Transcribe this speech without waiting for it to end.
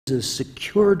is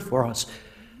secured for us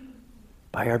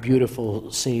by our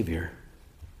beautiful Savior.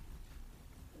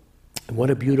 And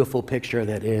what a beautiful picture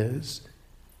that is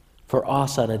for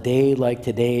us on a day like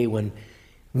today, when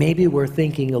maybe we're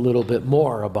thinking a little bit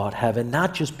more about heaven,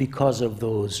 not just because of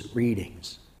those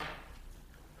readings,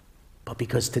 but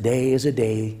because today is a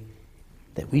day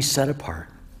that we set apart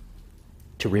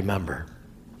to remember.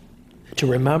 To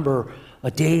remember a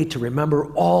day, to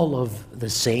remember all of the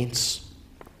saints,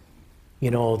 you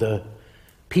know, the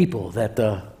people that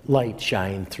the light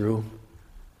shined through.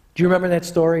 Do you remember that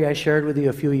story I shared with you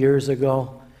a few years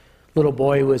ago? Little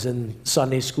boy was in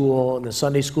Sunday school, and the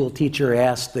Sunday school teacher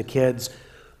asked the kids,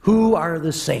 "Who are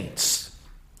the saints?"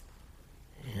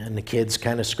 And the kids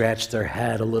kind of scratched their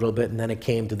head a little bit, and then it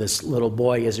came to this little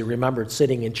boy as he remembered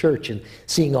sitting in church and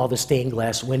seeing all the stained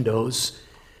glass windows.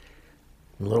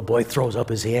 And the little boy throws up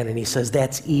his hand and he says,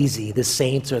 "That's easy. The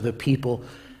saints are the people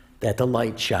that the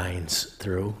light shines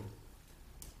through."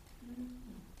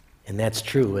 And that's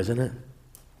true, isn't it?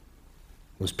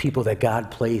 Those people that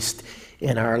God placed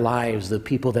in our lives, the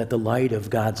people that the light of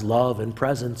God's love and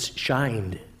presence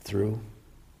shined through.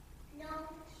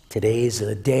 Today's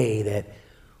a day that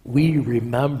we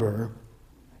remember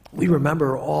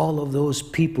all of those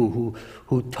people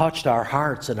who touched our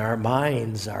hearts and our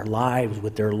minds, our lives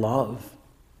with their love.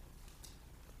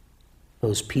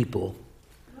 Those people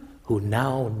who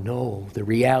now know the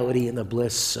reality and the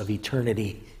bliss of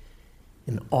eternity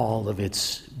in all of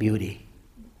its beauty.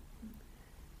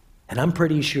 And I'm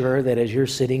pretty sure that as you're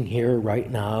sitting here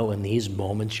right now in these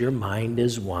moments, your mind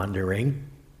is wandering.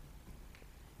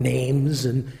 Names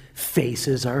and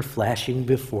faces are flashing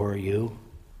before you,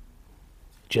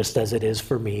 just as it is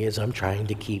for me as I'm trying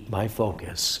to keep my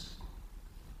focus.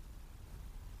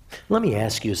 Let me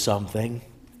ask you something.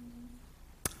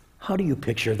 How do you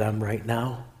picture them right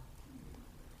now?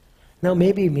 Now,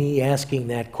 maybe me asking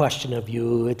that question of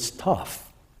you, it's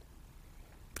tough.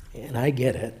 And I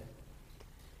get it.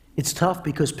 It's tough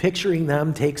because picturing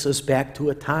them takes us back to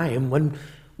a time when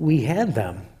we had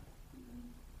them.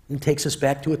 It takes us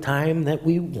back to a time that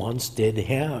we once did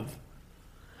have.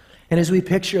 And as we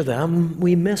picture them,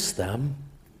 we miss them,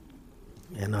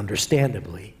 and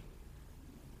understandably.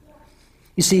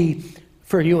 You see,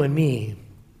 for you and me,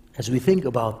 as we think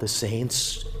about the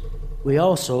saints, we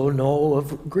also know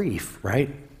of grief,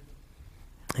 right?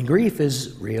 And grief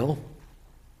is real.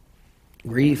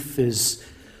 Grief is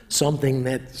something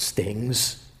that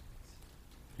stings.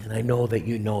 And I know that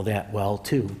you know that well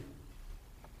too.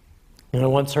 And I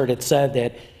once heard it said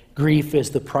that grief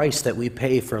is the price that we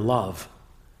pay for love.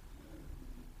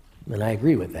 And I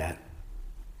agree with that.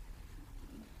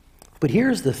 But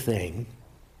here's the thing.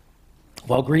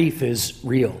 While grief is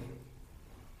real,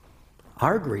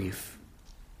 our grief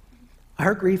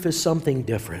is something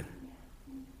different.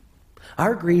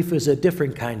 Our grief is a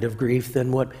different kind of grief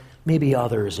than what maybe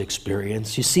others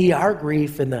experience. You see, our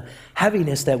grief and the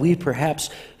heaviness that we perhaps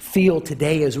feel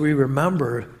today as we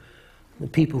remember the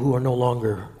people who are no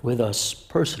longer with us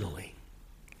personally,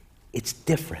 it's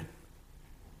different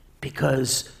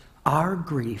because our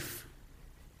grief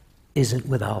isn't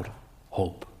without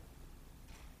hope.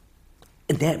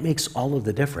 And that makes all of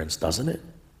the difference, doesn't it?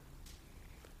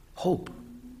 Hope.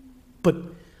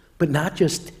 But not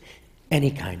just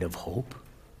any kind of hope.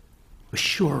 A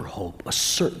sure hope, a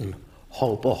certain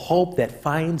hope, a hope that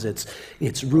finds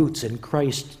its roots in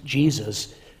Christ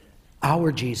Jesus,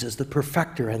 our Jesus, the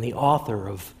perfecter and the author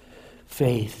of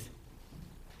faith,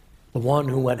 the one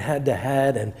who went head to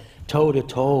head and toe to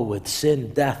toe with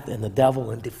sin, death, and the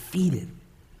devil and defeated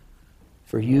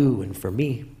for you and for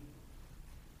me.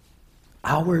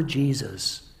 Our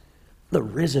Jesus, the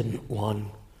risen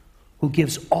one, who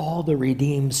gives all the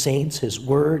redeemed saints his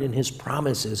word and his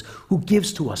promises, who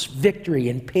gives to us victory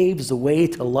and paves the way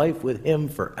to life with him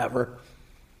forever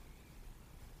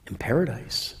in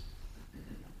paradise.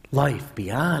 Life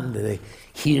beyond the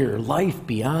here, life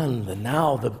beyond the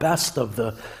now, the best of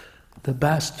the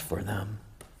best for them.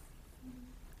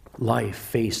 Life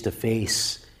face to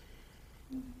face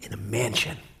in a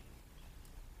mansion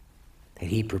that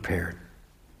he prepared.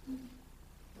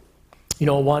 You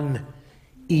know, one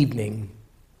evening,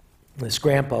 this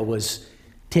grandpa was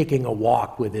taking a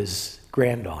walk with his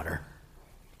granddaughter.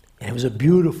 And it was a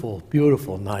beautiful,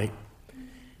 beautiful night.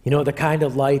 You know, the kind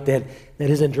of light that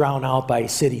isn't drowned out by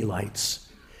city lights.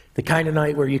 The kind of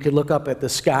night where you could look up at the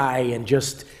sky and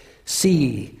just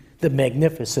see the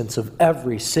magnificence of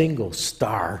every single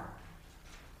star.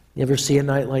 You ever see a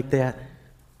night like that?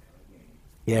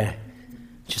 Yeah.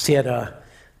 Just had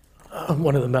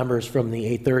one of the members from the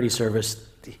 8:30 service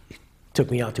took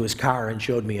me out to his car and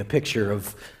showed me a picture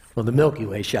of the Milky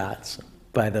Way shots.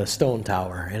 by the stone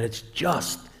tower, and it's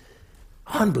just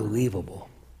unbelievable.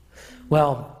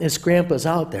 Well, his grandpa's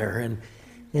out there, and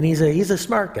he's a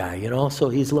smart guy, you know, so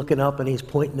he's looking up and he's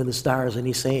pointing to the stars and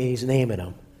he's naming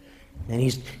them. And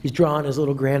he's drawing his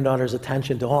little granddaughter's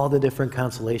attention to all the different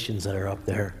constellations that are up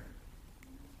there.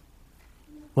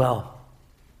 Well,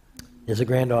 as the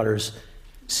granddaughter's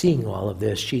seeing all of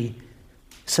this, she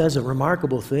says a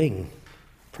remarkable thing,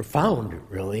 profound,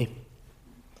 really.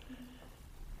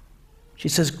 She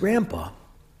says, "Grandpa,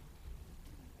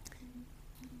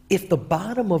 if the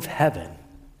bottom of heaven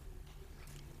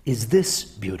is this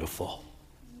beautiful,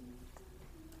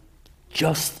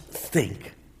 just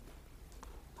think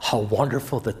how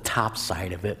wonderful the top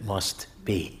side of it must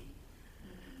be.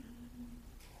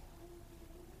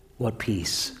 What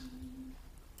peace,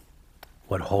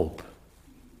 what hope."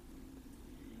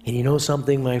 And you know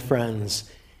something, my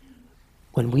friends?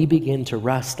 When we begin to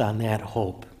rest on that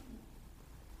hope,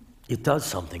 it does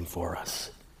something for us.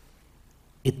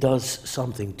 It does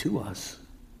something to us.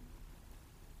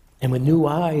 And with new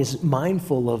eyes,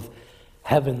 mindful of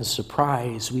heaven's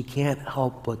surprise, we can't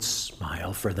help but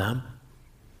smile for them.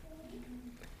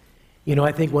 You know,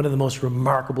 I think one of the most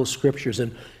remarkable scriptures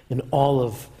in all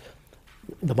of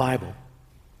the Bible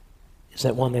is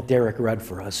that one that Derek read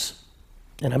for us.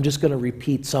 And I'm just going to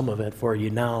repeat some of it for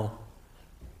you now.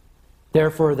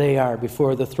 "Therefore they are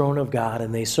before the throne of God,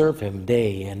 and they serve him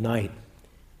day and night.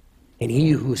 And he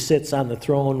who sits on the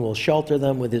throne will shelter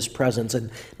them with his presence,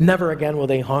 and never again will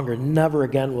they hunger, never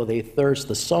again will they thirst.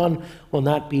 The sun will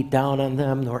not beat down on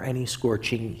them, nor any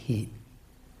scorching heat.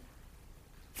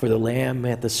 For the Lamb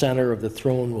at the center of the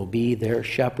throne will be their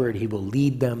shepherd. He will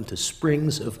lead them to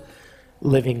springs of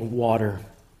living water,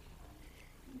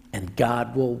 and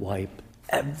God will wipe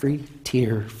every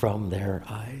tear from their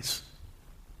eyes."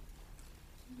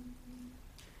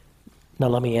 Now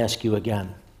let me ask you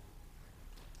again.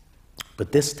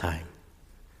 But this time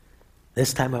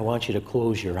I want you to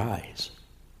close your eyes.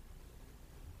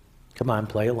 Come on,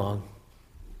 play along.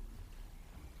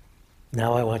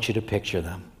 Now I want you to picture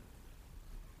them.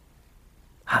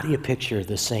 How do you picture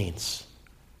the saints?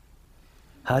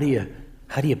 How do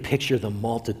you picture the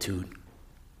multitude?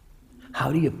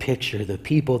 How do you picture the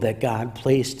people that God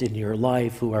placed in your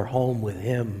life who are home with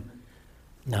him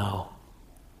now?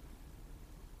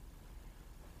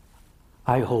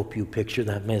 I hope you picture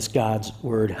them as God's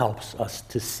word helps us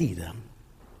to see them.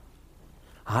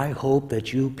 I hope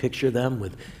that you picture them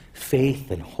with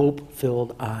faith and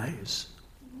hope-filled eyes.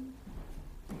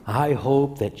 I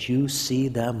hope that you see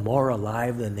them more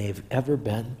alive than they've ever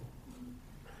been.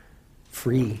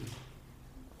 Free.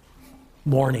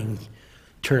 Mourning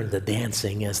turned to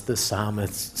dancing, as the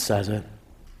psalmist says it.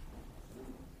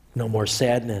 No more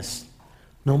sadness,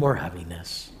 no more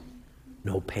heaviness,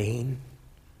 no pain,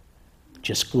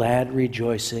 just glad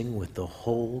rejoicing with the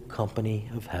whole company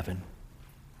of heaven.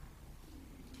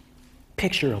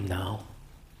 Picture them now.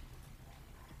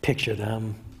 Picture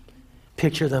them.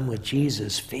 Picture them with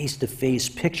Jesus face to face.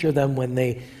 Picture them when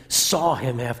they saw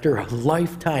him after a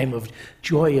lifetime of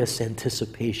joyous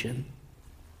anticipation.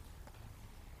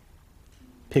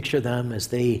 Picture them as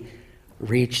they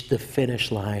reached the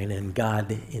finish line and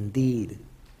God indeed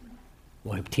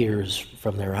wiped tears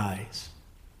from their eyes.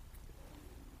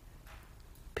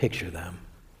 Picture them.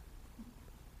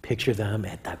 Picture them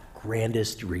at the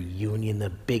grandest reunion,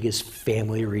 the biggest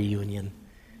family reunion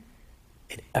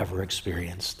it ever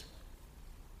experienced.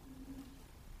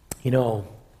 You know,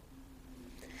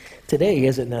 today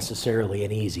isn't necessarily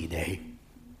an easy day.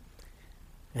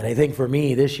 And I think for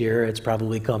me this year, it's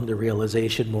probably come to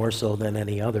realization more so than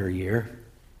any other year.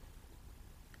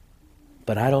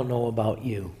 But I don't know about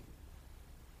you.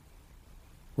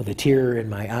 With a tear in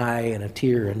my eye and a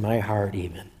tear in my heart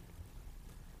even.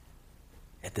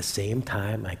 At the same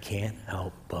time, I can't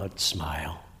help but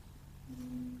smile.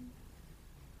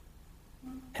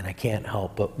 And I can't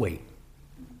help but wait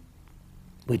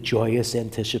with joyous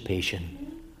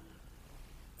anticipation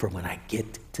for when I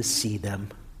get to see them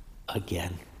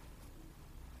again.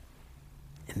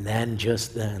 And then,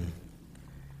 just then,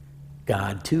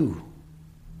 God too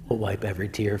will wipe every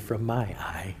tear from my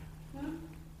eye,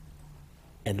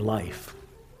 and life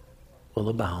will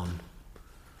abound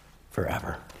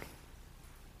forever.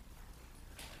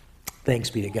 Thanks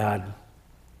be to God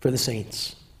for the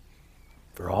saints,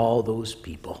 for all those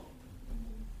people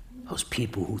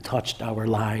who touched our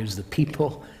lives, the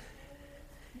people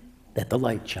that the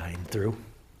light shined through.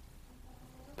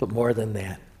 But more than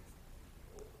that,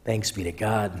 thanks be to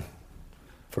God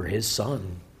for his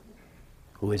Son,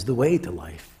 who is the way to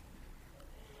life,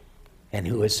 and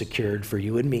who has secured for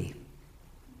you and me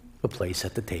a place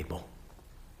at the table.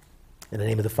 In the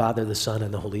name of the Father, the Son,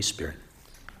 and the Holy Spirit.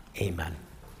 Amen.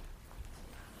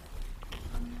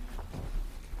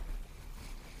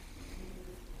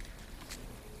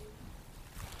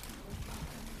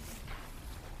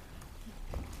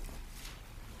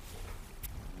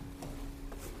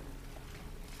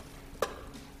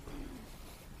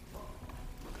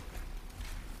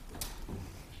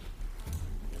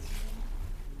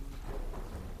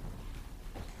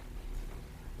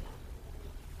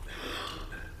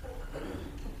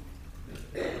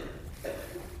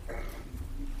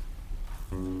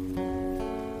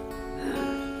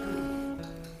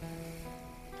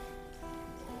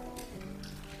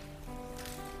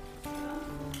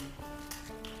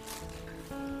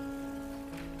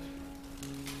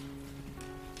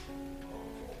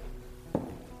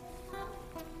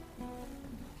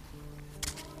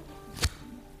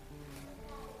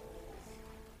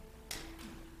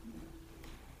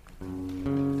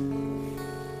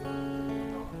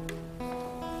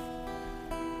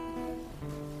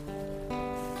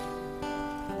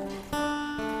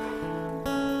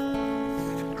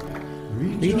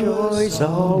 Rejoice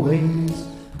always,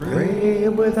 pray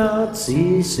without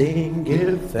ceasing,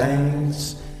 give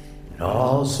thanks in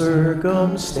all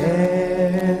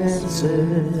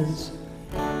circumstances.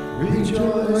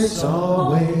 Rejoice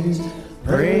always,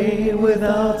 pray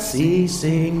without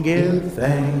ceasing, give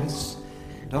thanks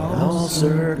in all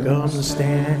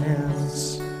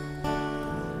circumstances.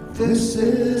 This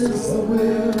is the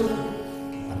will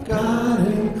of God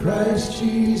in Christ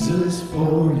Jesus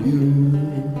for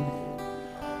you.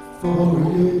 For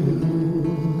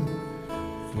you,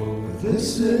 for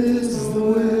this is the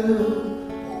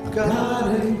will of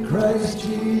God in Christ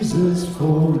Jesus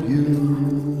for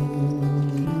you.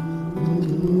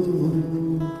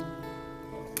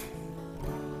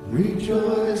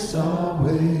 Rejoice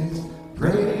always,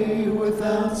 pray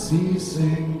without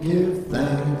ceasing, give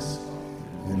thanks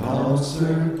in all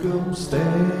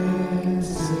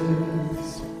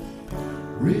circumstances.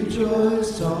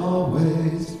 Rejoice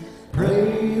always,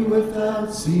 pray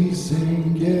without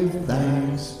ceasing, give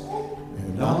thanks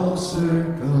in all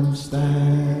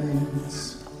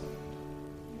circumstance.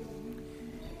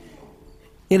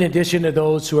 In addition to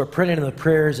those who are printed in the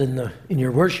prayers in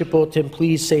your worship bulletin,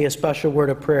 please say a special word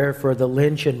of prayer for the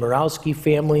Lynch and Morawski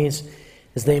families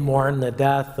as they mourn the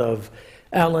death of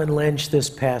Ellen Lynch this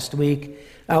past week.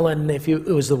 Ellen, it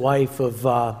was the wife of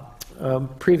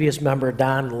previous member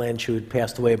Don Lynch, who had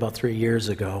passed away about 3 years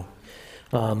ago.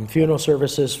 Funeral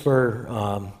services for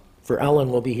Ellen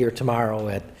will be here tomorrow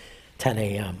at 10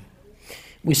 a.m.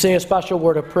 We say a special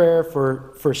word of prayer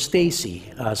for Stacy.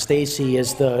 Stacy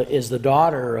is the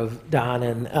daughter of Don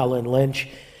and Ellen Lynch.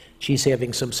 She's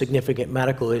having some significant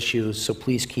medical issues, so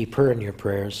please keep her in your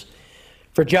prayers.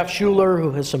 For Jeff Schuler,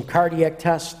 who has some cardiac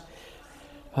tests.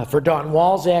 For Dawn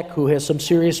Walzak, who has some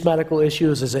serious medical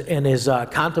issues and is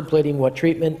contemplating what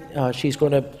treatment she's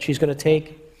going to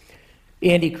take.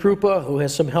 Andy Krupa, who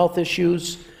has some health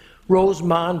issues. Rose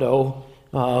Mondo,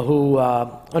 who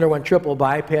underwent triple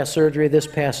bypass surgery this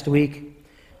past week.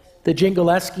 The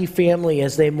Jingaleski family,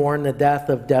 as they mourn the death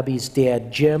of Debbie's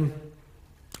dad, Jim.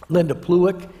 Linda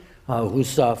Pluick,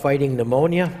 who's fighting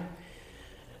pneumonia.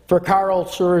 For Carl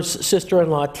Sur's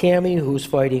sister-in-law, Tammy, who's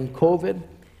fighting COVID.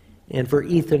 And for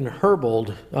Ethan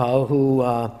Herbold, who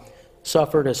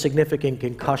suffered a significant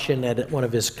concussion at one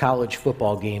of his college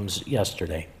football games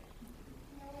yesterday.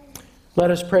 Let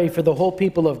us pray for the whole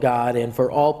people of God and for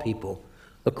all people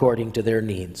according to their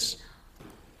needs.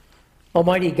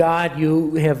 Almighty God,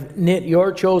 you have knit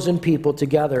your chosen people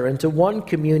together into one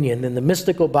communion in the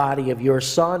mystical body of your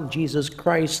Son, Jesus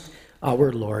Christ,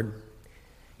 our Lord.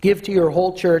 Give to your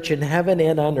whole church in heaven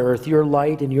and on earth your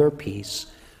light and your peace.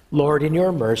 Lord, in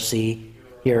your mercy,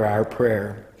 hear our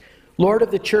prayer. Lord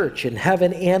of the church in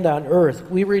heaven and on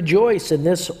earth, we rejoice in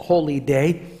this holy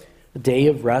day, a day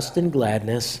of rest and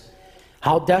gladness.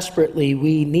 How desperately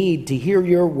we need to hear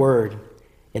your word,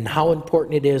 and how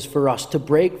important it is for us to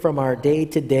break from our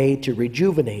day-to-day to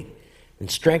rejuvenate and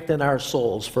strengthen our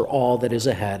souls for all that is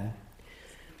ahead.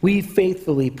 We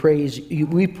praise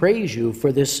you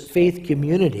for this faith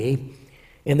community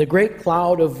and the great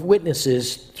cloud of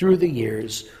witnesses through the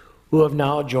years who have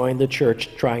now joined the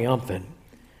church triumphant.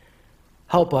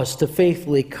 Help us to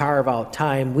faithfully carve out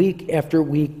time week after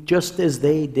week, just as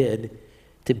they did,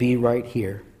 to be right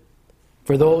here.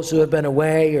 For those who have been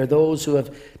away or those who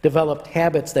have developed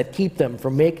habits that keep them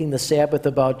from making the Sabbath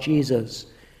about Jesus,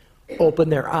 open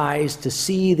their eyes to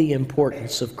see the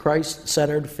importance of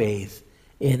Christ-centered faith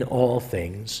in all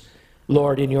things.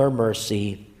 Lord, in your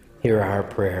mercy, hear our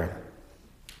prayer.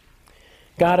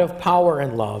 God of power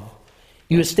and love,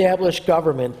 You establish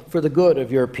government for the good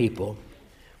of your people.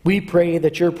 We pray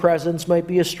that your presence might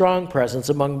be a strong presence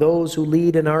among those who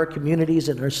lead in our communities,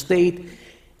 in our state,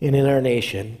 and in our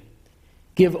nation.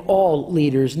 Give all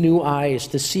leaders new eyes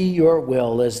to see your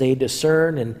will as they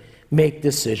discern and make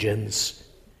decisions.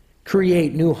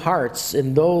 Create new hearts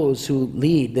in those who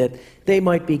lead, that they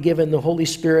might be given the Holy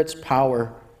Spirit's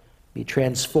power, be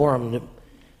transformed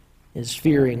as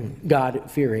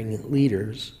God-fearing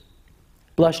leaders.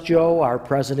 Bless Joe, our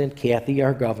president, Kathy,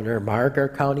 our governor, Mark, our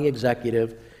county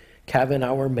executive, Kevin,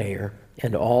 our mayor,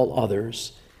 and all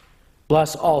others.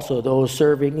 Bless also those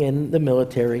serving in the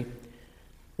military,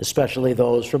 especially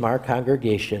those from our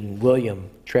congregation,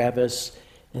 William, Travis,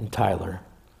 and Tyler.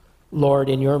 Lord,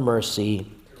 in your mercy,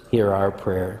 hear our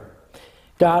prayer.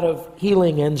 God of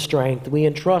healing and strength, we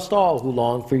entrust all who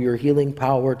long for your healing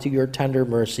power to your tender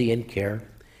mercy and care.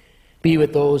 Be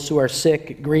with those who are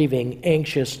sick, grieving,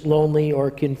 anxious, lonely, or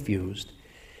confused.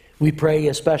 We pray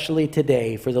especially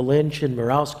today for the Lynch and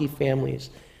Morowski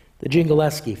families, the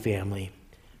Jingaleski family,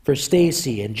 for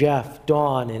Stacy and Jeff,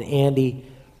 Dawn and Andy,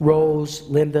 Rose,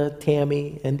 Linda,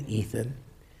 Tammy, and Ethan.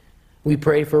 We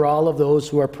pray for all of those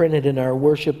who are printed in our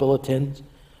worship bulletins,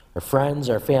 our friends,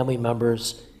 our family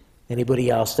members, anybody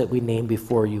else that we name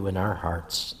before you in our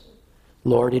hearts.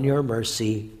 Lord, in your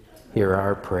mercy, hear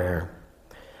our prayer.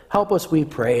 Help us, we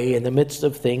pray, in the midst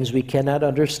of things we cannot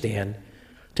understand,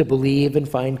 to believe and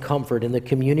find comfort in the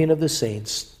communion of the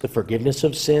saints, the forgiveness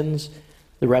of sins,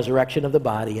 the resurrection of the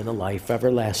body, and the life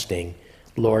everlasting.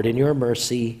 Lord, in your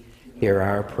mercy, hear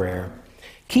our prayer.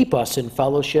 Keep us in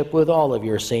fellowship with all of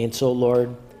your saints, O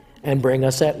Lord, and bring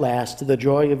us at last to the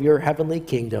joy of your heavenly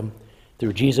kingdom,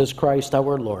 through Jesus Christ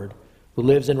our Lord, who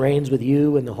lives and reigns with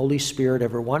you and the Holy Spirit,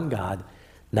 ever one God,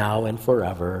 now and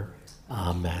forever.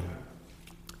 Amen.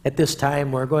 At this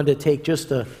time, we're going to take just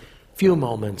a few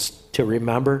moments to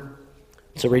remember.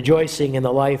 So rejoicing in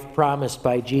the life promised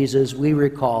by Jesus, we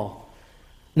recall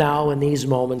now in these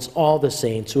moments all the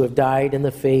saints who have died in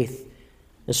the faith,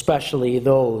 especially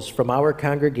those from our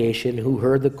congregation who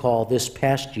heard the call this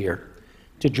past year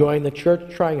to join the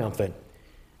Church Triumphant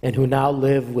and who now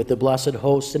live with the blessed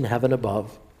host in heaven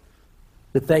above.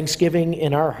 With thanksgiving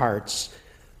in our hearts,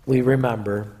 we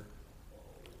remember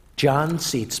John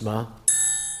Sietsma,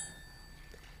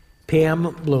 Pam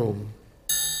Bloom,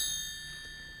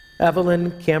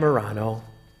 Evelyn Camerano,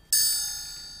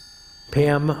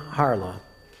 Pam Harla,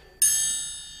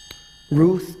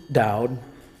 Ruth Dowd,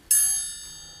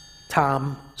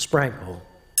 Tom Sprankle,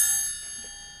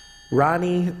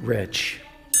 Ronnie Rich,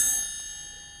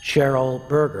 Cheryl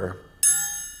Berger,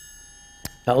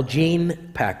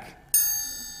 Elgene Peck,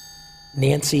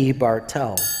 Nancy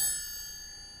Bartell,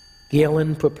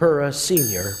 Galen Papura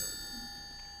Sr.,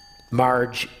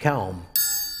 Marge Kelm,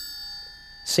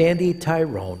 Sandy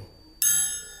Tyrone,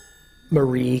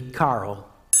 Marie Carl,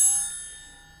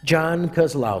 John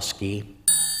Kozlowski,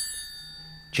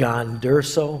 John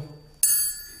Durso,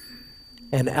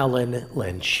 and Ellen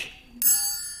Lynch.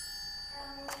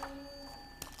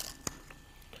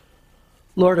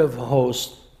 Lord of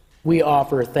hosts, we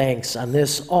offer thanks on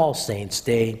this All Saints'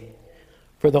 Day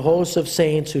for the hosts of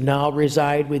saints who now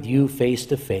reside with you face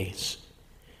to face.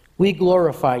 We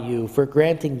glorify you for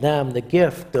granting them the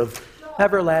gift of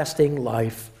everlasting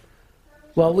life.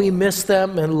 While we miss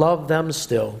them and love them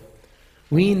still,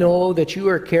 we know that you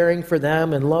are caring for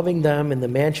them and loving them in the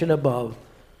mansion above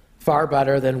far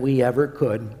better than we ever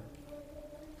could.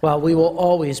 While we will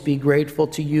always be grateful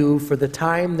to you for the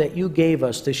time that you gave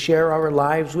us to share our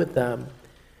lives with them,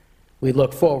 we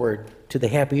look forward to the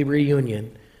happy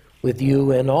reunion with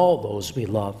you and all those we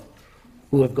love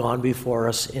who have gone before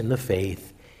us in the faith.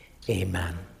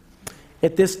 Amen.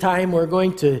 At this time, we're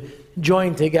going to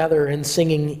join together in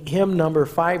singing hymn number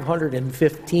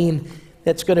 515.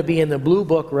 That's going to be in the blue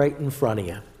book right in front of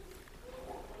you.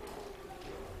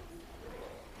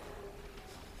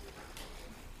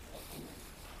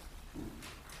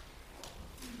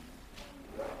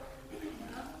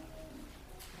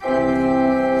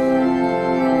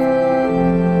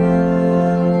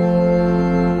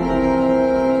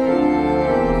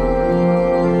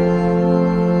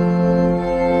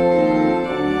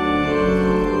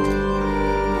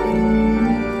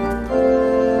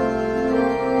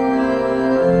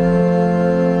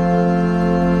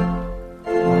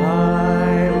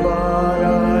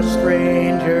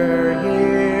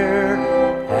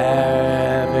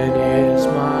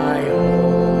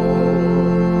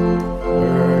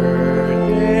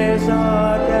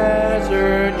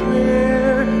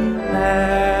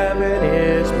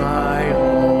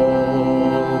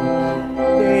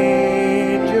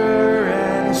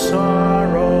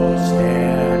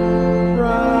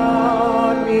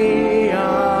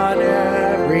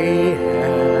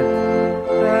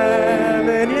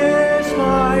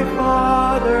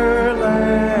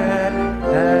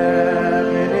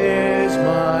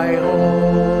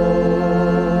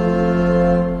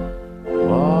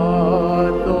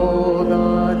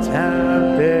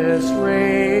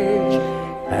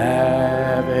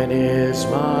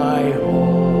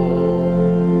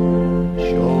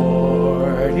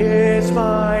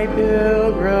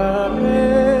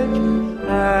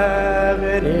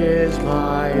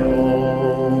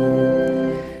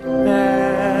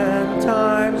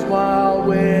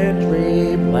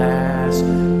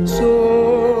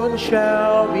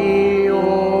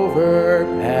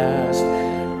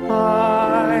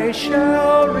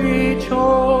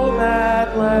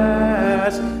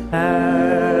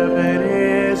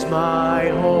 my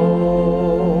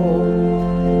home.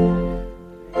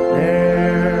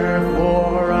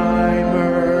 Therefore I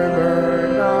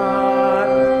murmur not,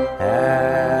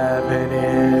 heaven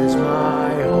is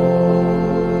my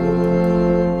home.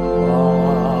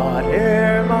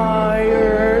 Whate'er my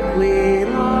earthly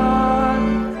lot,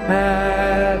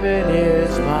 heaven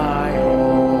is my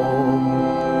home.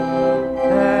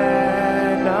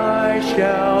 And I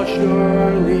shall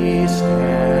surely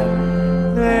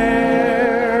stand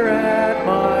there at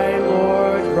my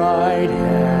Lord's right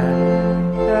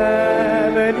hand.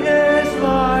 Heaven is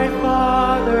my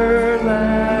fatherland,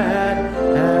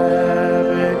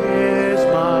 heaven is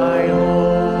my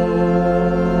home.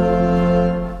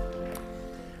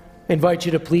 I invite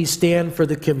you to please stand for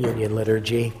the communion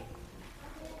liturgy.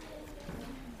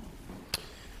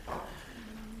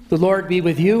 The Lord be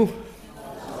with you.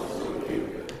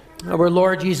 Our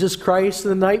Lord Jesus Christ,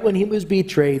 the night when he was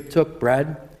betrayed, took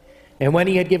bread, and when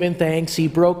he had given thanks, he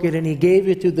broke it and he gave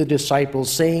it to the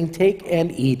disciples, saying, "Take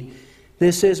and eat.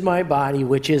 This is my body,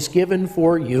 which is given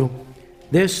for you.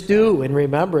 This do in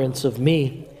remembrance of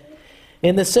me."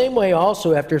 In the same way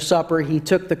also, after supper, he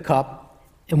took the cup,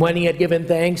 and when he had given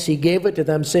thanks, he gave it to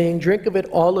them, saying, "Drink of it,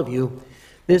 all of you.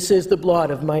 This is the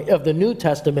blood of the New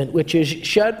Testament, which is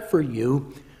shed for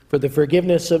you for the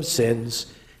forgiveness of sins.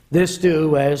 This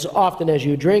do as often as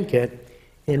you drink it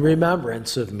in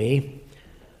remembrance of me.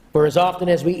 For as often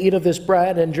as we eat of this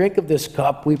bread and drink of this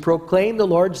cup, we proclaim the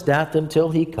Lord's death until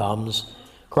he comes.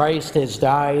 Christ has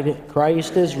died,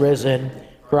 Christ is risen,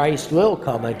 Christ will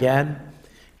come again.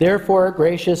 Therefore,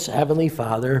 gracious Heavenly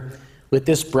Father, with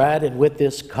this bread and with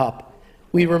this cup,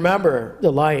 we remember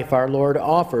the life our Lord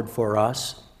offered for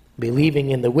us.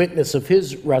 Believing in the witness of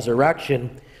his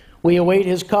resurrection, we await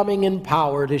his coming in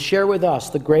power to share with us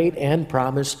the great and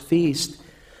promised feast.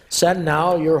 Send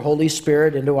now your Holy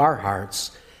Spirit into our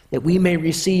hearts, that we may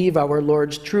receive our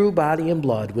Lord's true body and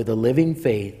blood with a living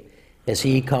faith as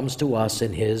he comes to us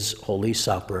in his holy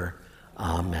supper.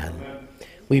 Amen.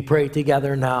 We pray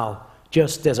together now,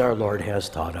 just as our Lord has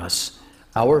taught us.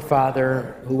 Our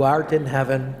Father, who art in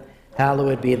heaven,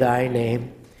 hallowed be thy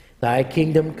name. Thy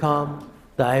kingdom come,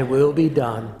 thy will be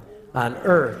done, on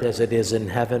earth as it is in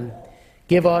heaven.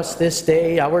 Give us this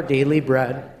day our daily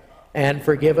bread, and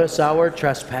forgive us our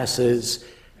trespasses,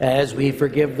 as we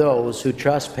forgive those who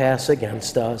trespass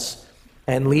against us.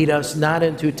 And lead us not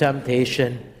into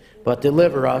temptation, but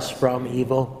deliver us from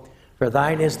evil. For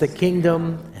thine is the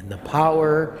kingdom, and the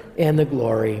power, and the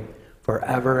glory,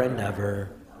 forever and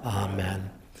ever. Amen.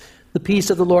 The peace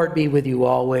of the Lord be with you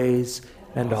always,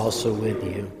 and also with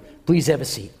you. Please have a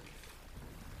seat.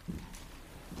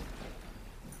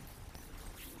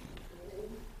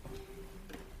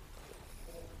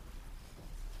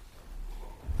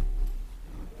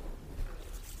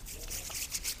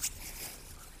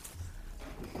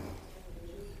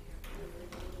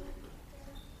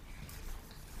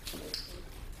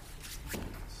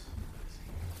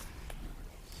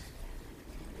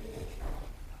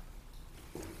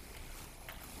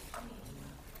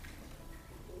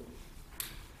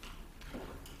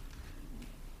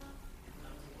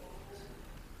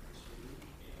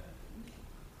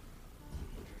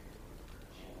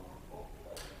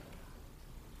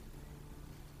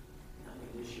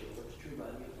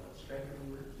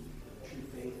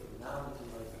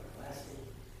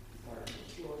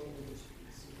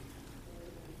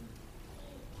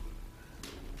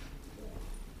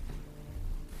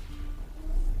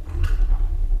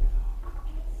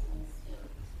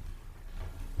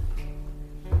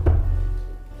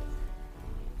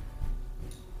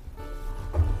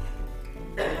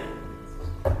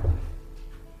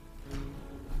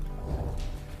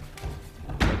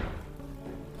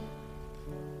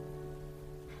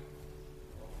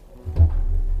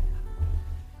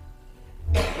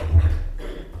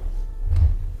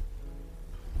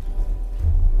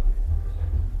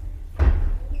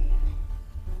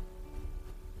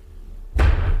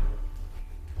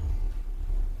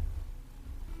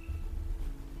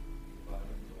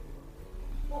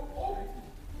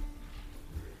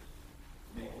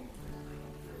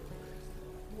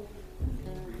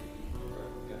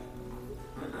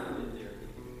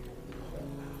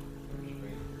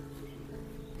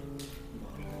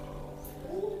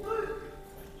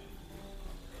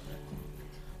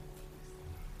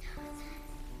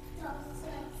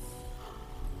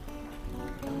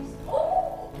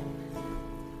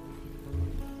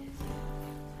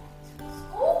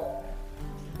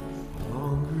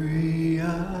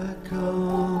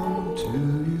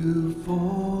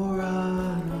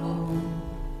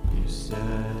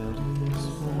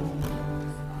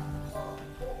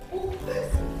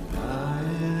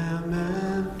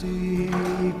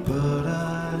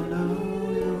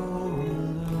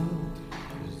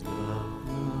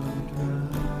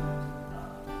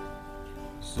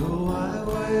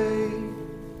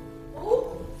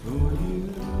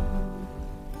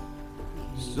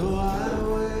 So I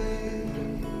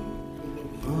wait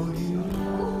for you.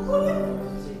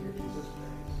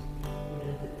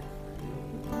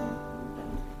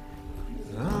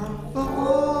 I'm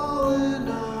falling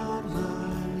on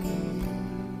my knees,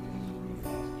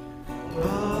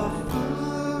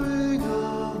 offering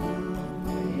all of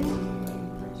me.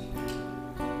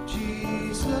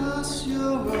 Jesus,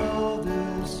 you're all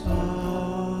this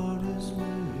heart is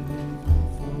waiting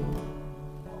for.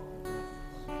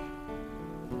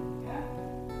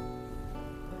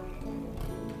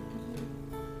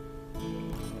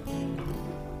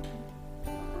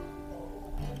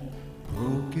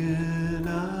 Broken,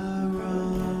 I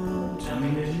run to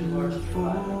you for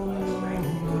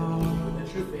The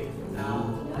true faith from now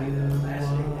to the light of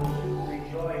everlasting.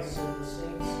 Rejoice in the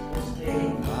saints this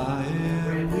day. I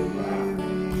am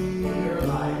weary, In your but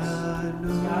lives, I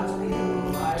as God's know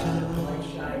people lives and the time light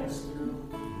shines through,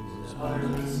 to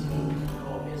utterly see and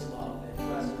know His love and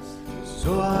presence.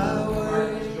 so I Part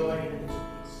wait His joy and His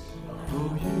peace. for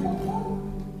you.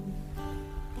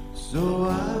 So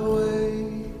I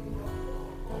wait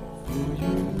for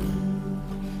you.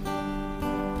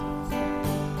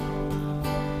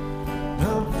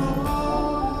 I'm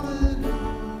falling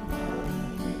on my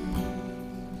knees,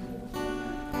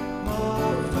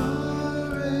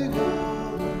 offering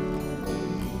all of me.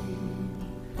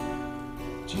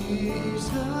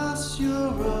 Jesus,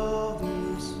 you're all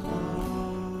this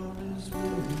heart is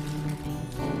waiting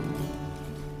for.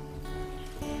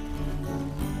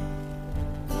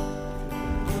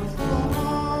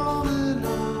 Falling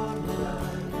on my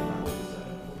knees,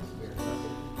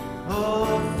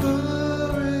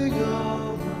 offering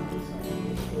all of me.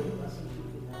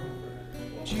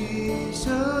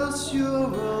 Jesus,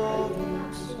 you're all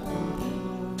this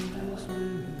heart is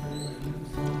waiting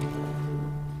for.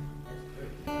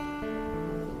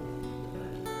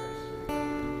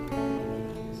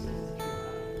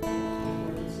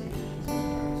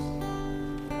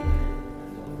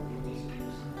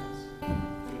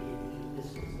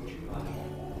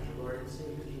 Lord and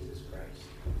Savior Jesus Christ.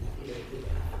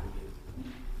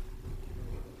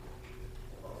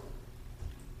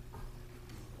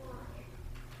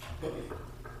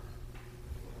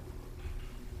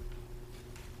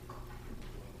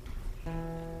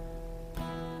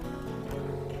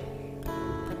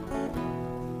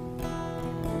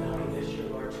 Now we wish your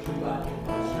Lord's true body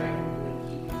and strength and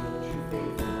keep you in the true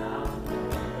faith from now to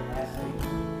everlasting.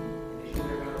 As you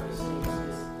remember the saints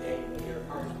this day, may your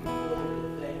hearts be filled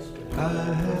with thanks for I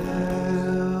the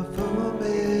have a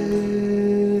very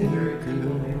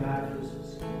people maker. may God uses,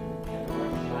 and the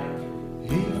Lord shine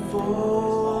through. He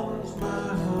forms my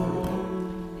heart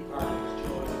Depart his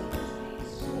joy and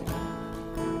his peace.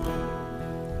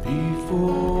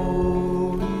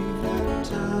 before even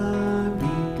time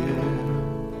began.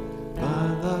 My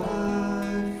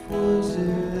life was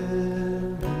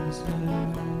in His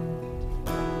hand.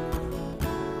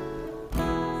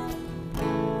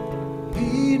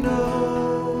 He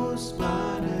knows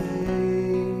my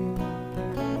name.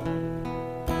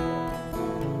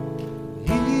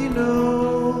 He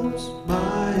knows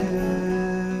my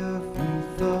every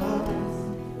thought.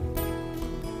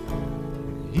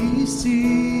 He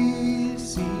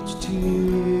sees each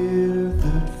tear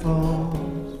that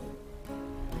falls.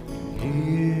 He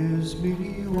hears me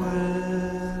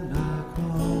when I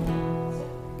call.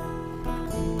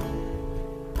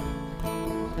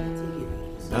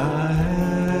 I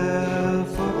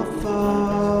have a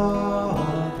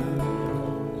Father.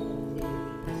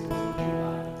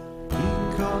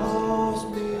 He calls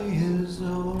me His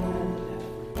own.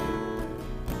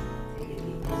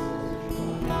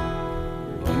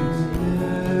 You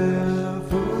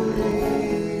never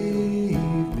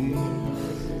leave me,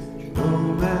 no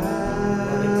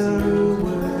matter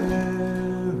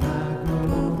where I go.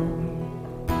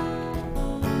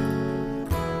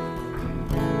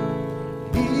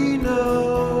 He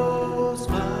knows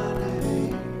my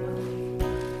name.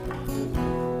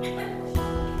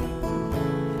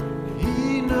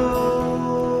 He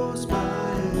knows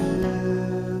my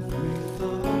every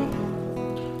thought.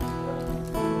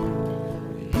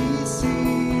 He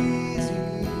sees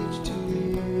each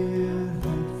tear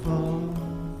that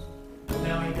falls.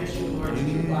 Now we wish you, Lord,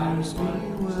 true body, Hears me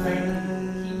strength, when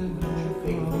true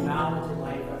faith from now to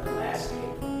life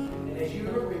everlasting. And as you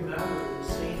remember the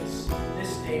saints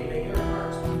this day, may your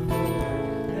hearts be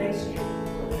filled with thanksgiving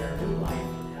for their new life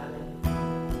in heaven.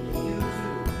 And you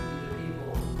too, the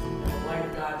people, and the light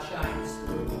of God shines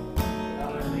through. And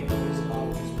others may know His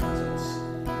love, His presence,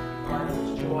 part of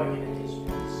His joy and His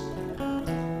peace.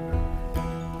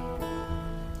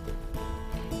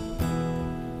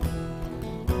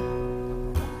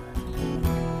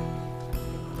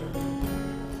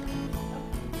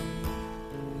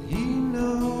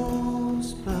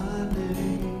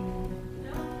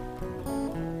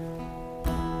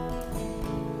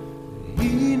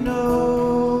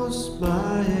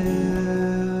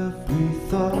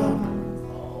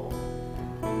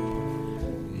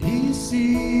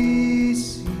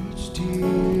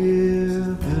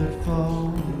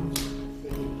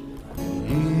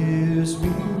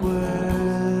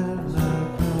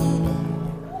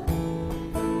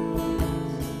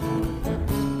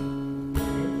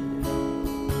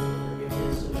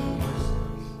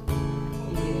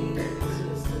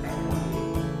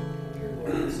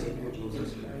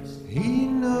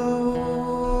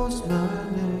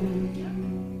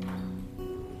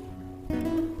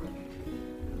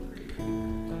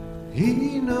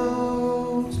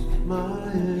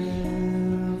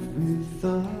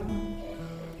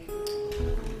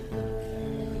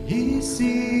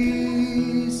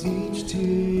 sees each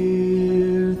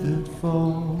tear that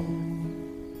falls.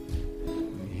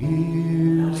 He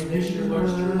hears me when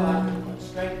I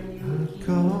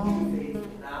call.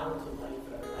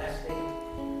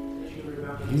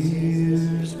 He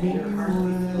hears me when I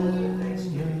call.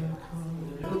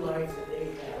 The new life that they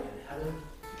have in heaven,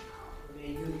 may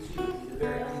you too be the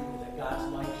very people that God's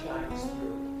light shines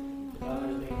through, that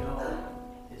others may know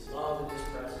His love and His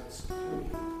presence through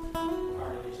you,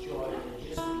 part of His joy and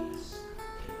His peace.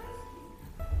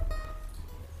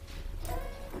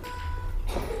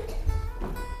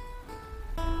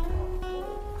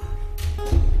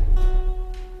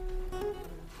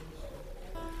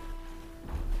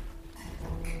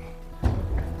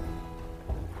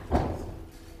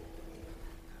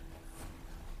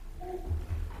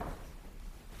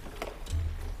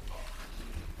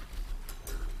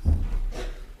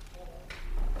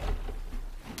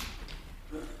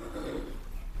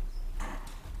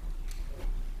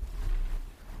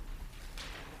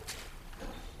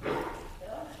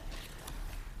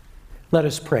 Let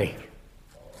us pray.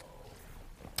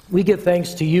 We give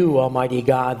thanks to you, Almighty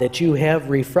God, that you have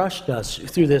refreshed us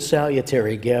through this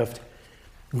salutary gift.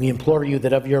 We implore you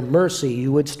that of your mercy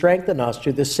you would strengthen us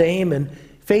through the same in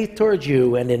faith towards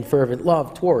you and in fervent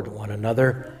love toward one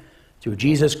another. Through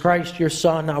Jesus Christ, your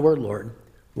Son, our Lord,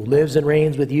 who lives and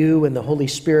reigns with you and the Holy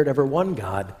Spirit, ever one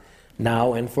God,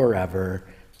 now and forever.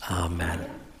 Amen.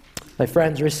 My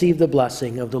friends, receive the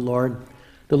blessing of the Lord.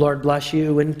 The Lord bless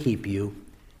you and keep you.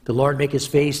 The Lord make his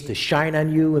face to shine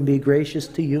on you and be gracious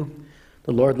to you.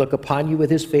 The Lord look upon you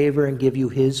with his favor and give you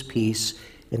his peace.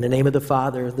 In the name of the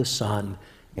Father, the Son,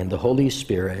 and the Holy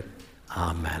Spirit.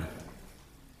 Amen.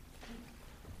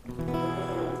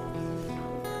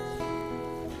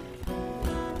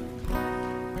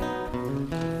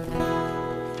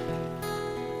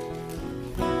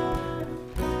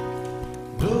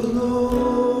 The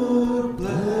Lord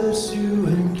bless you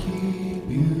and keep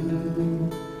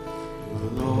you.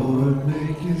 The Lord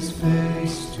make his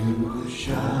face to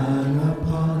shine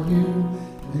upon you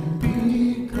and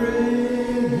be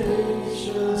gracious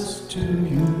to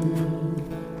you.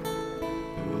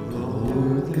 The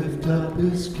Lord lift up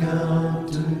his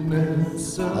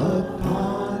countenance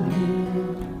upon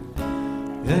you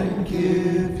and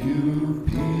give you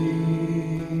peace.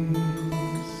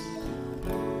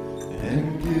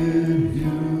 And give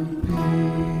you peace.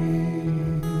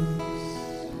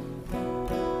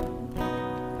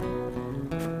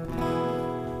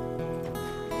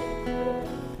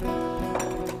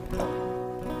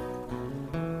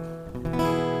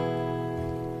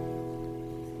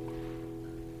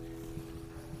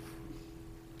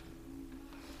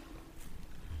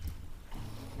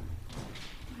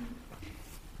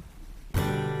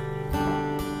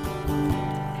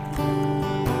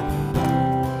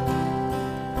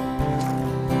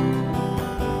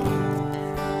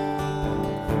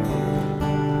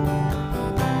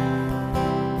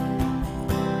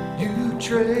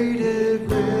 Traded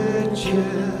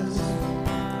riches,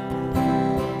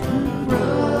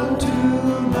 run to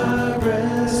my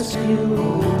rescue,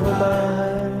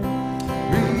 my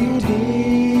Redeemer.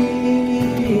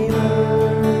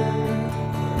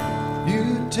 You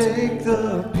take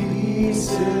the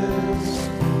pieces,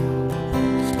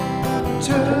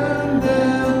 turn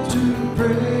them to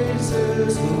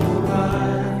praises, oh my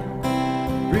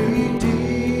Redeemer.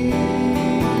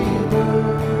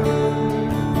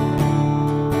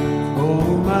 Oh,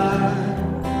 my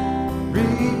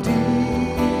Redeemer.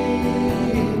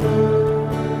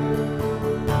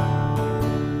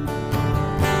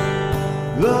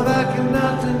 Love I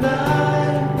cannot deny,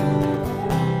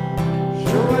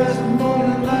 sure as the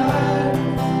morning light.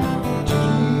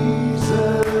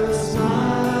 Jesus, my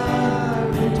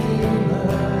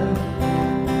Redeemer.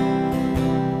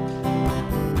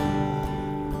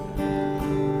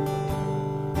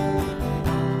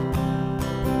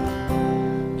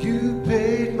 You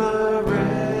paid my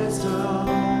ransom.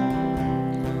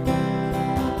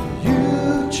 You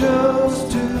chose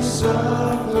to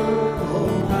suffer, oh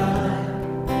my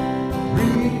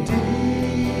Redeemer.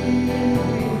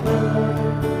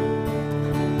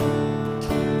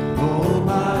 Oh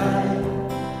my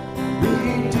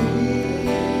Redeemer.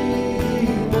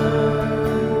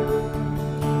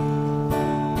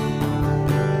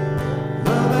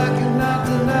 Love I cannot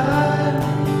deny,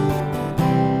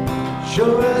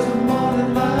 sure as the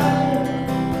morning light.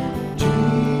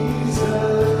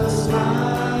 Jesus,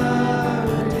 my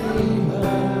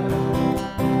Redeemer.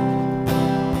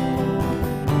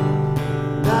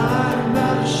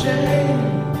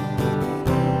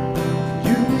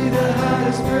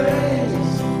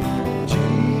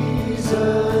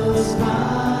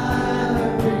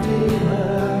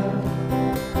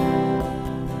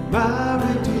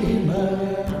 my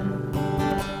Redeemer.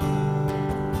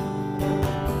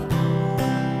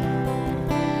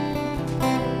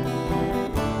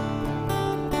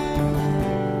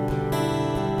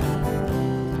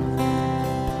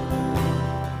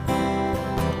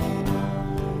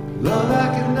 Love I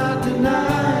cannot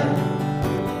deny,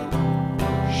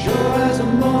 sure as a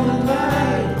morning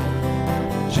light,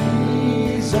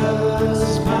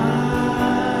 Jesus,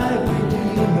 my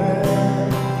Redeemer.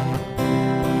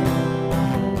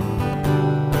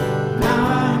 Now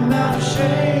I'm not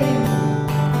ashamed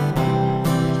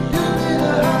to give me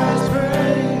the highest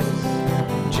praise,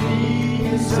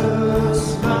 Jesus,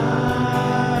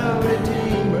 my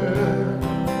Redeemer,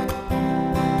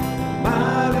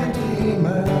 my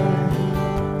Redeemer.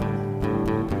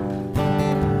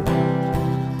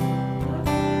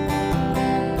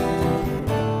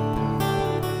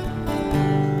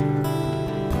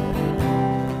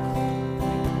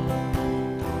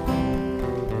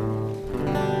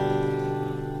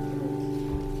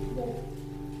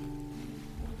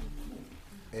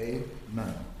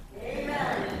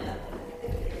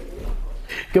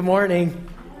 Good morning.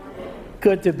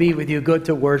 Good to be with you. Good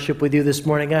to worship with you this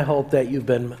morning. I hope that you've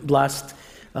been blessed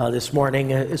this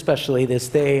morning, especially this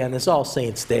day, on this All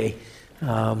Saints' Day.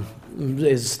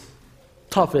 As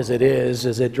tough as it is,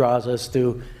 as it draws us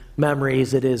to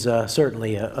memories, it is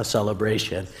certainly a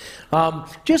celebration.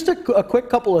 Just a quick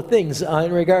couple of things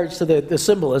in regards to the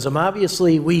symbolism.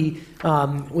 Obviously, we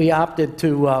opted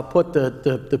to put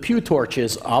the pew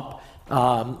torches up,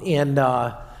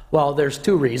 well, there's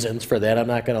two reasons for that, I'm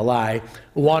not going to lie.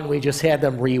 One, we just had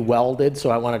them re-welded, so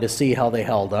I wanted to see how they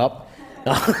held up.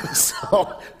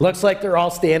 So, looks like they're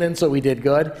all standing, so we did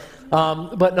good.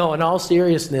 But no, in all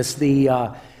seriousness, the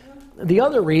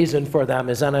other reason for them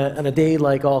is on a day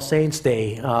like All Saints'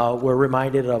 Day, we're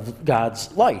reminded of God's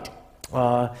light.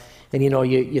 And you know,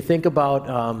 you think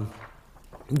about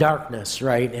darkness,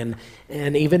 right?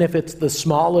 And even if it's the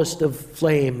smallest of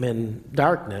flame in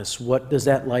darkness, what does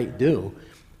that light do?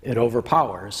 It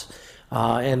overpowers.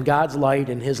 And God's light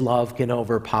and His love can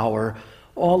overpower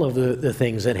all of the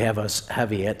things that have us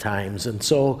heavy at times. And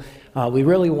so we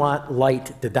really want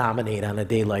light to dominate on a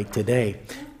day like today.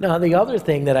 Now, the other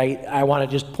thing that I want to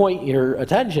just point your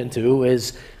attention to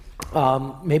is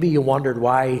maybe you wondered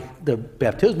why the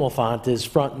baptismal font is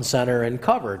front and center and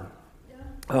covered.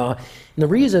 And the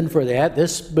reason for that,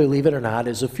 this, believe it or not,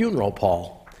 is a funeral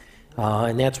pall.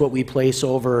 And that's what we place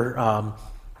over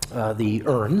the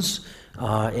urns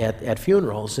at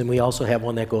funerals, and we also have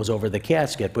one that goes over the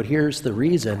casket. But here's the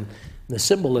reason, the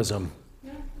symbolism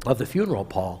of the funeral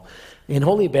pall. In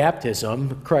holy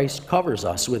baptism, Christ covers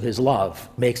us with His love,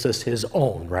 makes us His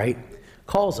own, right?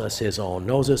 Calls us His own,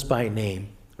 knows us by name,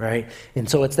 right? And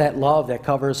so it's that love that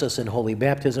covers us in holy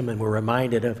baptism, and we're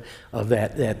reminded of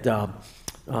that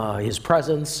His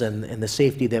presence and the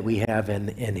safety that we have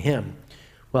in Him.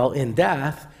 Well, in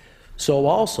death, so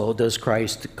also does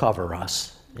Christ cover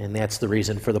us. And that's the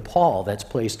reason for the pall that's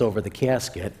placed over the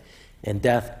casket. In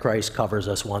death, Christ covers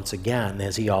us once again,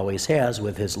 as He always has,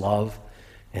 with His love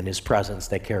and His presence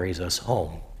that carries us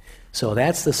home. So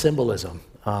that's the symbolism.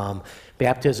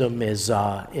 Baptism is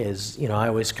you know, I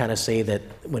always kind of say that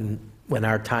when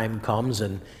our time comes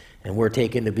and we're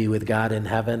taken to be with God in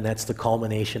heaven, that's the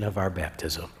culmination of our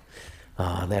baptism.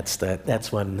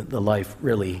 That's when the life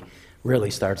really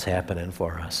starts happening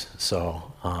for us.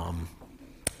 So,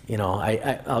 you know,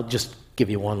 I'll just give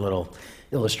you one little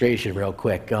illustration real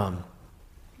quick.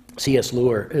 C.S.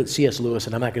 Lewis,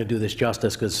 and I'm not going to do this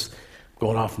justice because I'm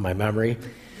going off of my memory.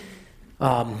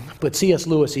 But C.S.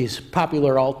 Lewis, he's a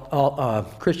popular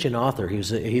Christian author. He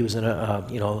was an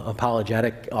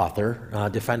apologetic author,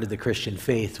 defended the Christian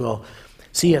faith. Well,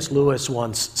 C.S. Lewis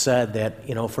once said that,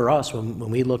 you know, for us, when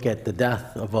we look at the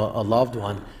death of a loved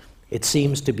one, it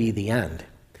seems to be the end.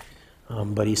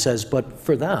 But he says, but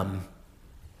for them,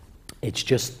 it's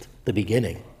just the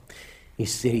beginning. He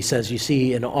says, you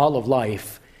see, in all of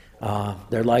life,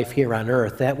 their life here on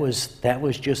earth, that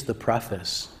was just the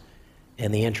preface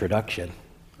and the introduction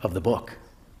of the book.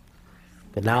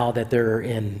 But now that they're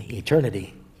in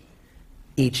eternity,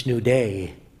 each new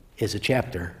day is a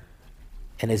chapter.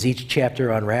 And as each chapter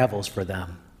unravels for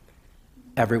them,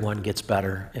 everyone gets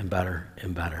better and better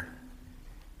and better.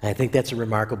 And I think that's a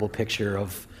remarkable picture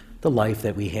of the life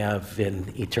that we have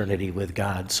in eternity with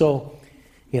God. So,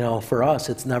 you know, for us,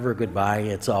 it's never goodbye.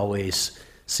 It's always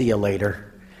see you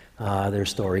later. Their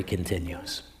story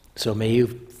continues. So may you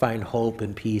find hope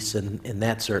and peace in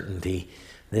that certainty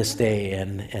this day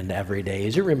and every day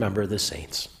as you remember the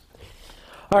saints.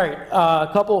 All right, a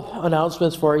couple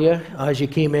announcements for you. As you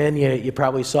came in, you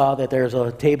probably saw that there's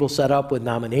a table set up with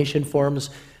nomination forms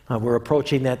We're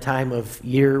approaching that time of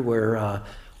year where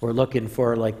we're looking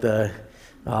for like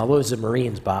what was the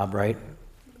Marines, Bob, right?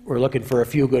 We're looking for a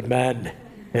few good men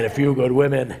and a few good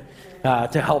women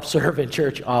to help serve in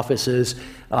church offices.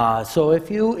 So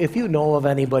if you know of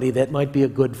anybody that might be a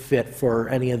good fit for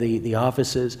any of the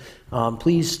offices,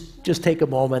 please just take a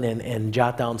moment and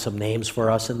jot down some names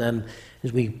for us, and then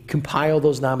as we compile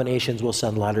those nominations, we'll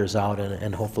send letters out,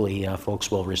 and hopefully folks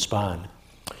will respond.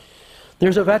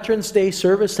 There's a Veterans Day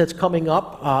service that's coming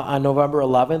up on November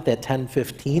 11th at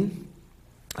 10:15.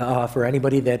 For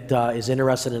anybody that is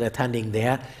interested in attending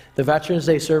that. The Veterans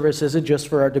Day service isn't just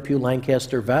for our Depew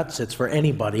Lancaster vets, it's for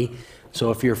anybody.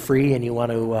 So if you're free and you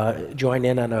want to join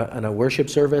in on a worship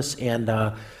service and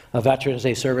a Veterans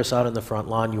Day service out on the front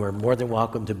lawn, you are more than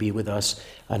welcome to be with us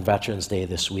on Veterans Day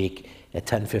this week at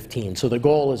 10:15. So the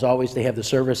goal is always to have the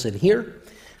service in here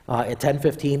at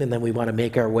 10:15, and then we want to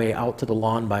make our way out to the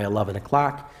lawn by 11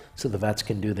 o'clock so the vets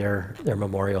can do their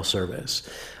memorial service.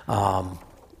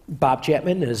 Bob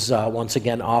Chapman is once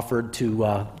again offered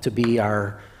to be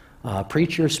our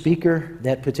preacher, speaker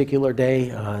that particular day,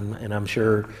 and I'm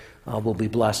sure we'll be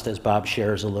blessed as Bob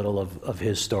shares a little of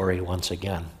his story once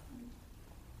again.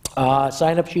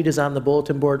 Sign-up sheet is on the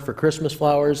bulletin board for Christmas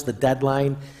flowers. The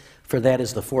deadline for that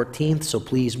is the 14th, so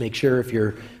please make sure if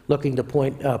you're looking to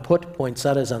put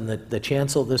poinsettias on the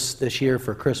chancel this year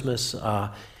for Christmas,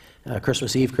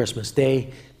 Christmas Eve, Christmas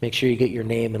Day. Make sure you get your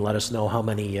name and let us know how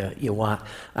many you want.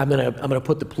 I'm gonna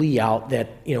put the plea out that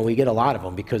we get a lot of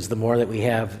them, because the more that we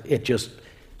have, it just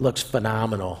looks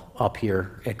phenomenal up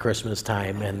here at Christmas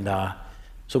time, and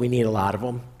so we need a lot of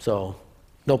them. So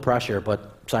no pressure,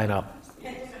 but sign up.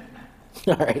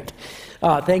 All right.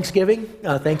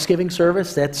 Thanksgiving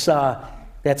service.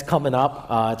 That's coming up.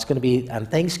 It's going to be on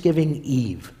Thanksgiving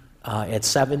Eve at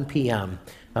 7 p.m.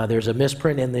 There's a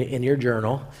misprint in your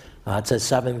journal. It says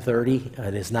 7:30.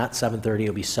 It is not 7:30.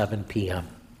 It'll be 7 p.m.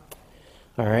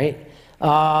 All right.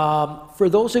 For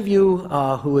those of you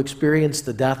who experienced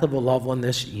the death of a loved one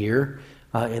this year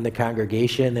in the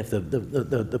congregation, if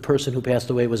the person who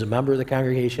passed away was a member of the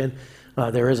congregation,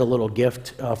 there is a little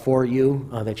gift for you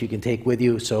that you can take with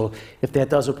you. So if that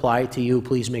does apply to you,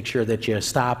 please make sure that you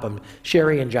stop.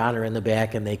 Sherry and John are in the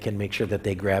back, and they can make sure that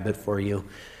they grab it for you.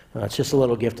 It's just a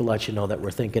little gift to let you know that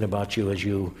we're thinking about you as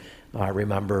you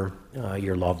remember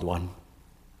your loved one.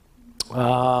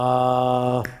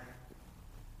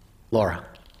 Laura.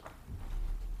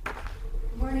 Good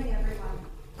morning, everyone.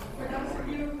 For those of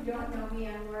you who don't know me,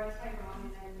 I'm Laura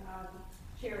Tyrone, and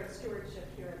chair of stewardship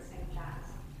here at St. John's.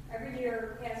 Every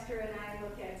year, Pastor and I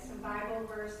look at some Bible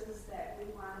verses that we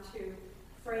want to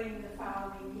frame the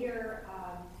following year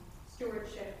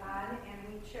stewardship on, and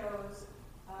we chose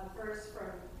a verse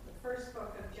from the first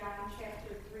book of John,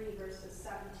 chapter 3, verses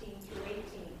 17 through 18.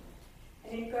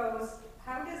 And it goes,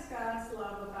 "How does God's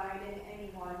love abide in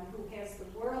anyone who has the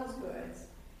world's goods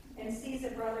and sees a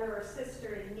brother or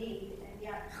sister in need and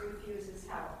yet refuses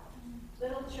help?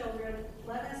 Little children,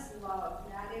 let us love,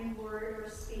 not in word or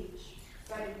speech,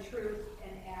 but in truth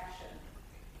and action."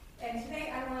 And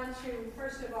today I want to,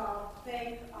 first of all,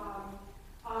 thank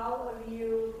all of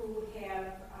you who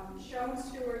have shown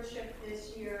stewardship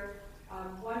this year.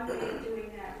 One way of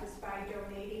doing that was by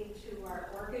donating to our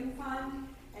organ fund.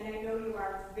 And I know you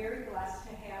are very blessed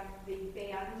to have the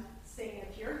band sing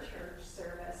at your church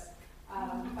service.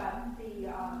 But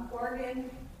the organ,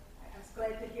 I was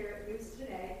glad to hear it used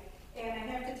today. And I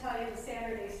have to tell you, the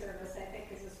Saturday service, I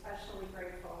think, is especially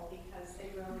grateful because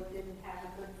they really didn't have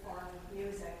a good form of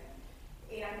music.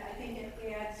 And I think it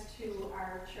adds to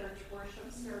our church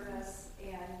worship service.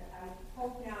 And I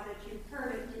hope now that you've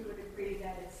heard it, you would agree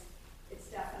that it's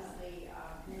definitely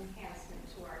an enhancement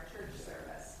to our church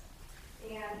service.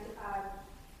 And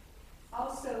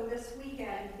also this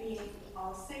weekend, being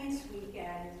All Saints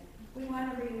Weekend, we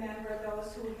want to remember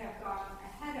those who have gone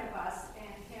ahead of us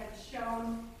and have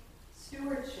shown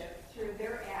stewardship through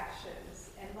their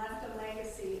actions and left a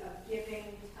legacy of giving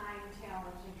time,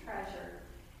 talent, and treasure.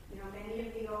 Many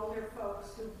of the older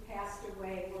folks who passed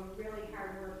away were really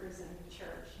hard workers in the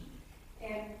church.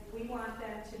 And we want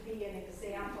them to be an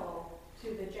example to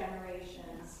the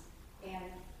generations. And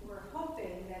we're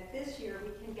hoping that this year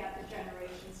we can get the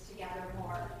generations together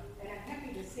more. And I'm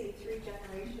happy to see 3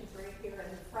 generations right here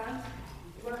in the front.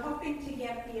 We're hoping to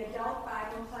get the adult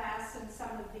Bible class and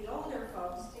some of the older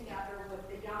folks together with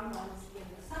the young ones in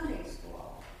the Sunday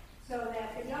school, so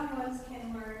that the young ones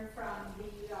can learn from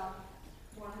the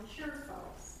more mature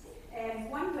folks.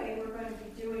 And one way we're going to be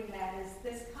doing that is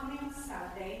this coming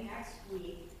Sunday, next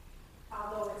week.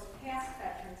 Although it's past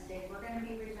Veterans Day, we're going to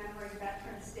be remembering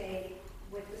Veterans Day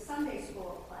with the Sunday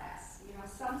school class.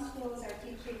 Some schools are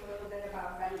teaching a little bit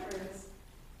about veterans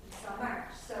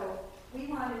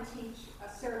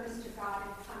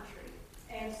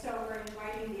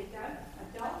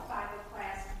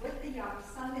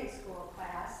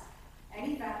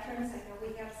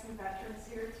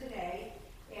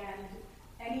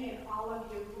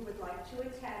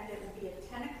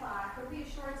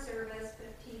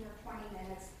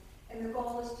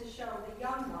show the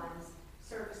young ones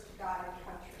service to God and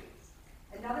country.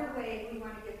 Another way we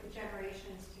want to get the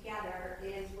generations together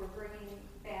is we're bringing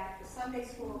back the Sunday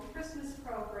School Christmas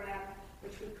program,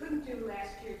 which we couldn't do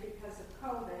last year because of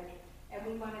COVID, and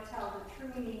we want to tell the true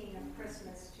meaning of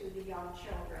Christmas to the young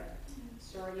children,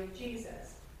 story of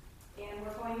Jesus. And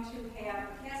we're going to have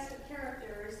a cast of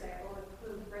characters that will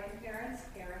include grandparents,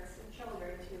 parents, and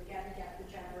children to again get the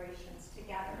generations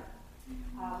together.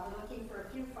 We're looking for a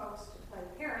few folks to play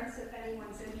parents. If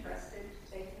anyone's interested,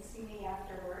 they can see me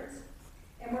afterwards.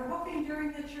 And we're hoping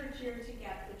during the church year to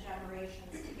get the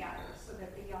generations together so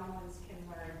that the young ones can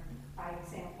learn by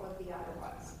example of the other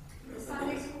ones. The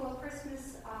Sunday School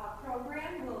Christmas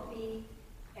program will be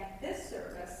at this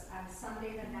service on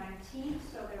Sunday the 19th,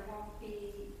 so there won't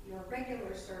be your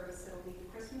regular service, it'll be the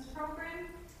Christmas program,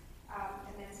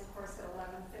 and that's of course at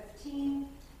 11:15.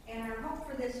 And our hope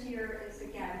for this year is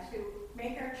again to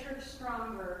make our church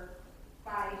stronger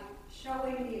by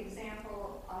showing the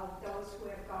example of those who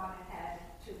have gone ahead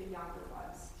to the younger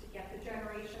ones, to get the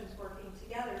generations working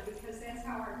together, because that's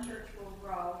how our church will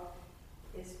grow,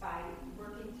 is by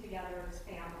working together as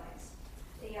families.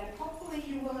 And hopefully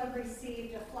you will have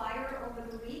received a flyer over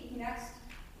the week. Next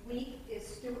week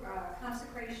is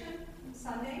Consecration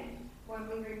Sunday, when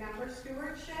we remember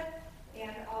stewardship,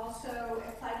 and also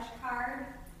a pledge card.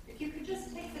 If you could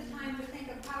just take the time to think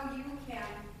of how you can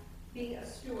be a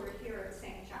steward here at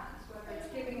St. John's, whether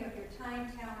it's giving of your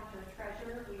time, talent, or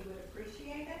treasure, we would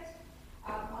appreciate it.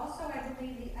 Also, I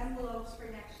believe the envelopes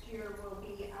for next year will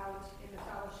be out in the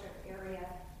fellowship area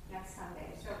next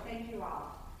Sunday. So thank you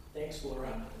all. Thanks,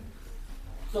 Laura.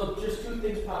 So just two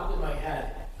things popped in my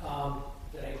head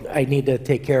that I need to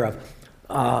take care of.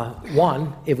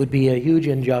 One, it would be a huge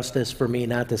injustice for me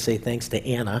not to say thanks to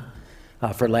Anna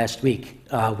for last week.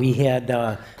 We had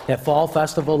that fall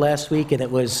festival last week, and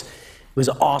it was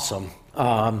awesome.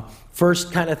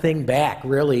 First kind of thing back,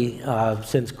 really,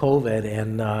 since COVID.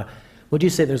 And what'd you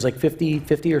say? There's like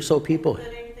 50 or so people.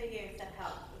 Including the youth that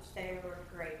helped, which they were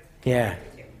great. Yeah,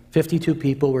 52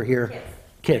 people were here.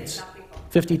 Kids. Not people.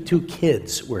 52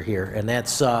 kids were here, and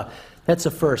that's a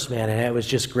first, man, and it was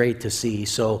just great to see.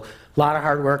 So a lot of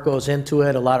hard work goes into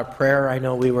it, a lot of prayer. I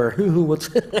know we were, what's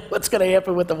going to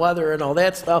happen with the weather and all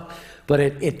that stuff, but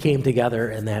it came together,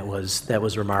 and that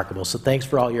was remarkable. So thanks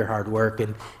for all your hard work,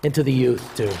 and to the youth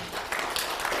too.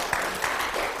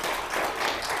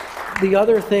 The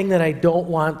other thing that I don't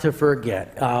want to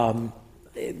forget,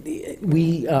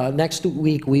 next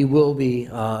week we will be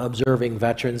observing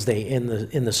Veterans Day in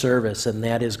the service, and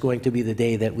that is going to be the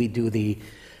day that we do the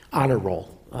honor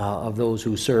roll of those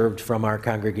who served from our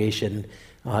congregation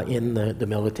in the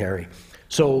military.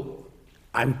 So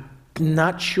I'm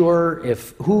not sure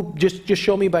just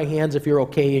show me by hands if you're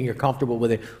okay and you're comfortable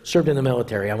with it. Served in the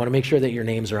military. I want to make sure that your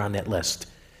names are on that list.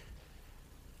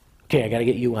 Okay, I got to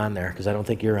get you on there because I don't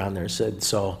think you're on there, Sid.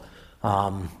 So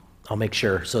I'll make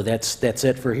sure. So that's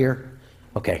it for here?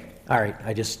 Okay. All right.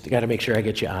 I just got to make sure I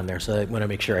get you on there. So I want to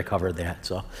make sure I covered that.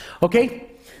 So,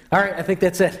 okay. All right. I think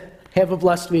that's it. Have a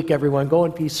blessed week, everyone. Go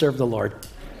in peace. Serve the Lord.